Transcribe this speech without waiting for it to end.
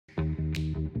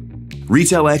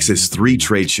RetailX is 3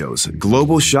 trade shows: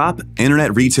 Global Shop,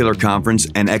 Internet Retailer Conference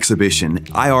and Exhibition,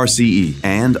 IRCE,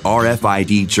 and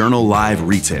RFID Journal Live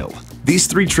Retail. These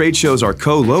 3 trade shows are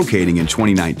co-locating in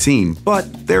 2019,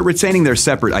 but they're retaining their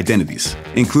separate identities,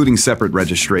 including separate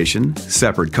registration,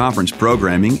 separate conference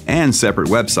programming, and separate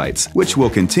websites, which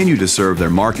will continue to serve their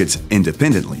markets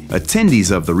independently.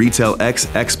 Attendees of the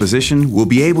RetailX exposition will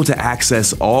be able to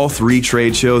access all 3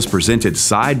 trade shows presented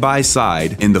side by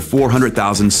side in the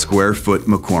 400,000 square foot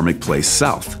McCormick Place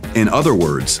South. In other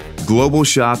words, Global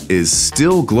Shop is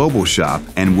still Global Shop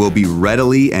and will be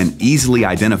readily and easily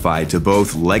identified to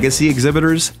both legacy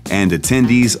exhibitors and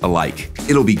attendees alike.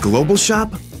 It'll be Global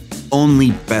Shop,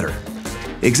 only better.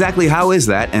 Exactly how is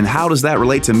that, and how does that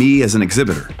relate to me as an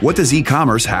exhibitor? What does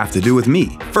e-commerce have to do with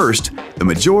me? First, the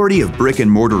majority of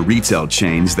brick-and-mortar retail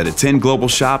chains that attend Global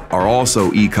Shop are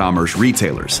also e-commerce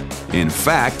retailers. In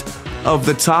fact, of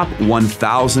the top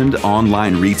 1,000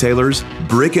 online retailers,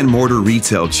 brick-and-mortar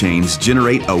retail chains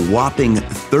generate a whopping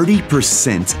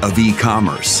 30% of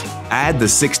e-commerce. Add the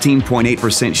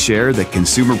 16.8% share that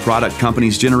consumer product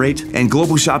companies generate, and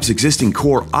Global Shop's existing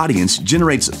core audience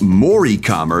generates more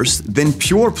e-commerce than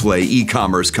pure-play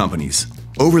e-commerce companies.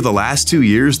 Over the last 2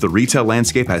 years, the retail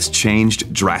landscape has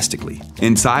changed drastically.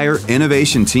 Entire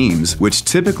innovation teams, which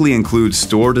typically include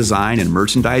store design and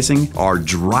merchandising, are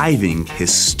driving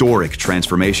historic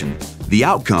transformation. The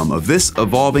outcome of this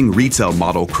evolving retail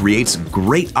model creates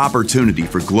great opportunity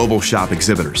for Global Shop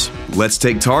exhibitors. Let's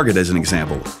take Target as an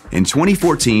example. In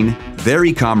 2014, their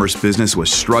e-commerce business was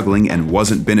struggling and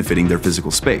wasn't benefiting their physical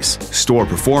space. Store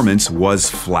performance was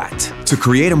flat. To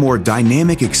create a more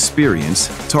dynamic experience,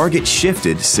 Target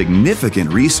shifted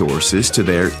significant resources to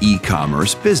their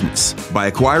e-commerce business. By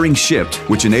acquiring Shipt,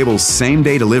 which enables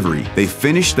same-day delivery, they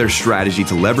finished their strategy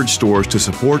to leverage stores to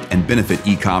support and benefit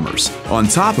e-commerce. On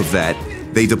top of that,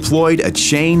 they deployed a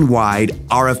chain-wide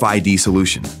RFID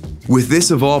solution. With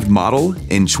this evolved model,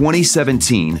 in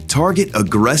 2017, Target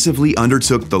aggressively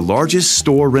undertook the largest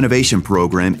store renovation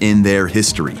program in their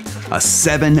history, a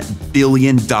 $7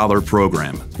 billion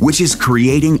program, which is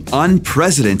creating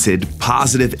unprecedented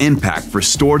positive impact for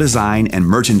store design and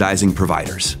merchandising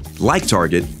providers. Like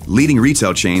Target, leading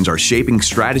retail chains are shaping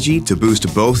strategy to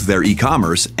boost both their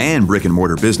e-commerce and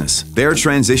brick-and-mortar business. They're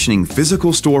transitioning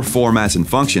physical store formats and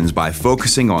functions by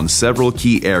focusing on several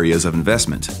key areas of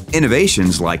investment.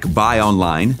 Innovations like buy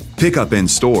online, pick up in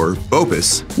store,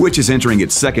 BOPIS, which is entering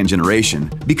its 2nd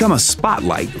generation, become a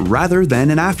spotlight rather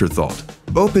than an afterthought.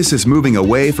 BOPIS is moving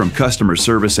away from customer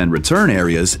service and return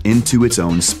areas into its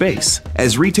own space,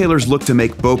 as retailers look to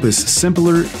make BOPIS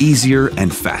simpler, easier,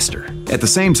 and faster. At the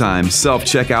same time,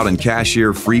 self-checkout and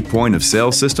cashier-free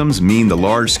point-of-sale systems mean the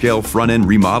large-scale front-end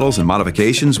remodels and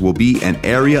modifications will be an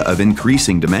area of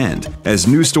increasing demand. As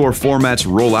new store formats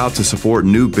roll out to support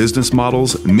new business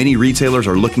models, many retailers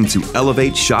are looking to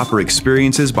elevate shopper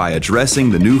experiences by addressing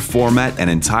the new format and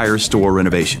entire store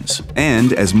renovations.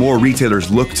 And as more retailers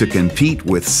look to compete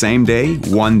with same-day,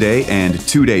 1-day, and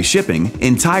 2-day shipping,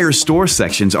 entire store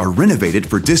sections are renovated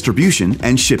for distribution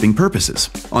and shipping purposes.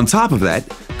 On top of that,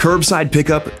 curbside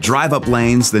pickup, drive-up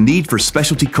lanes, the need for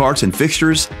specialty carts and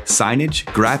fixtures, signage,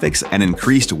 graphics, and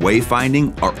increased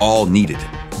wayfinding are all needed.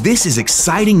 This is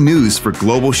exciting news for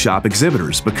Global Shop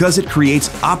exhibitors because it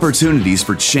creates opportunities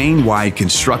for chain-wide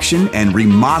construction and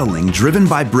remodeling driven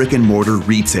by brick-and-mortar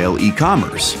retail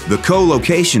e-commerce. The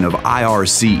co-location of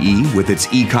IRCE with its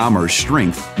e-commerce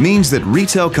strength means that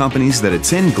retail companies that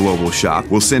attend Global Shop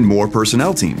will send more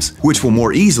personnel teams, which will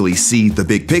more easily see the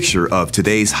big picture of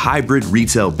today's hybrid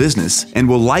retail business and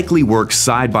will likely work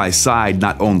side by side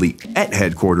not only at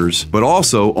headquarters, but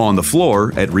also on the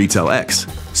floor at RetailX.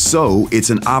 So, it's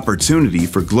an opportunity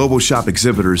for Global Shop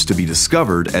exhibitors to be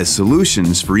discovered as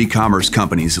solutions for e-commerce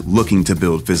companies looking to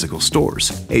build physical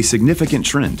stores, a significant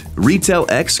trend.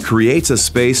 RetailX creates a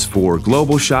space for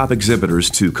Global Shop exhibitors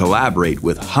to collaborate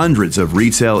with hundreds of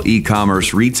retail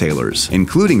e-commerce retailers,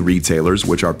 including retailers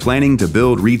which are planning to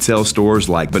build retail stores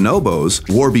like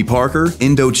Bonobos, Warby Parker,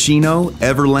 Indochino,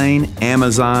 Everlane,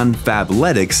 Amazon,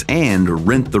 Fabletics, and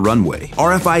Rent the Runway.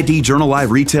 RFID Journal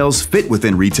Live Retail's fit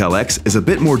within RetailX is a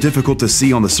bit more difficult to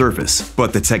see on the surface,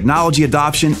 but the technology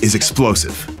adoption is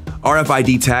explosive.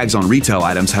 RFID tags on retail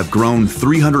items have grown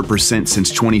 300%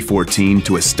 since 2014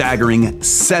 to a staggering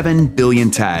 7 billion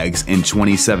tags in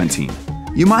 2017.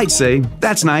 You might say,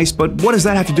 that's nice, but what does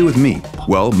that have to do with me?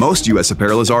 Well, most U.S.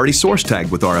 apparel is already source tagged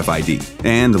with RFID,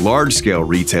 and large-scale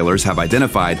retailers have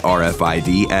identified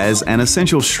RFID as an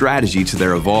essential strategy to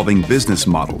their evolving business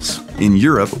models. In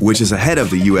Europe, which is ahead of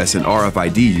the U.S. in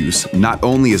RFID use, not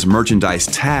only is merchandise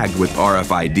tagged with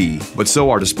RFID, but so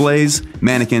are displays,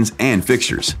 mannequins, and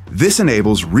fixtures. This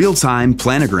enables real-time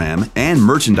planogram and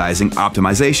merchandising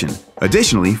optimization.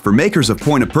 Additionally, for makers of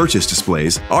point-of-purchase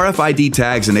displays, RFID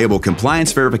tags enable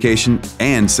compliance verification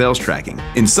and sales tracking.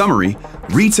 In summary,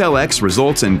 RetailX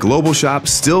results in Global Shop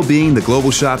still being the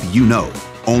Global Shop you know,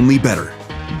 only better.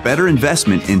 Better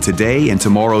investment in today and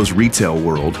tomorrow's retail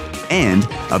world, and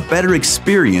a better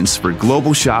experience for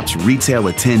Global Shop's retail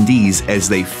attendees as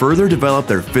they further develop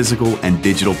their physical and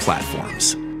digital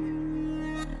platforms.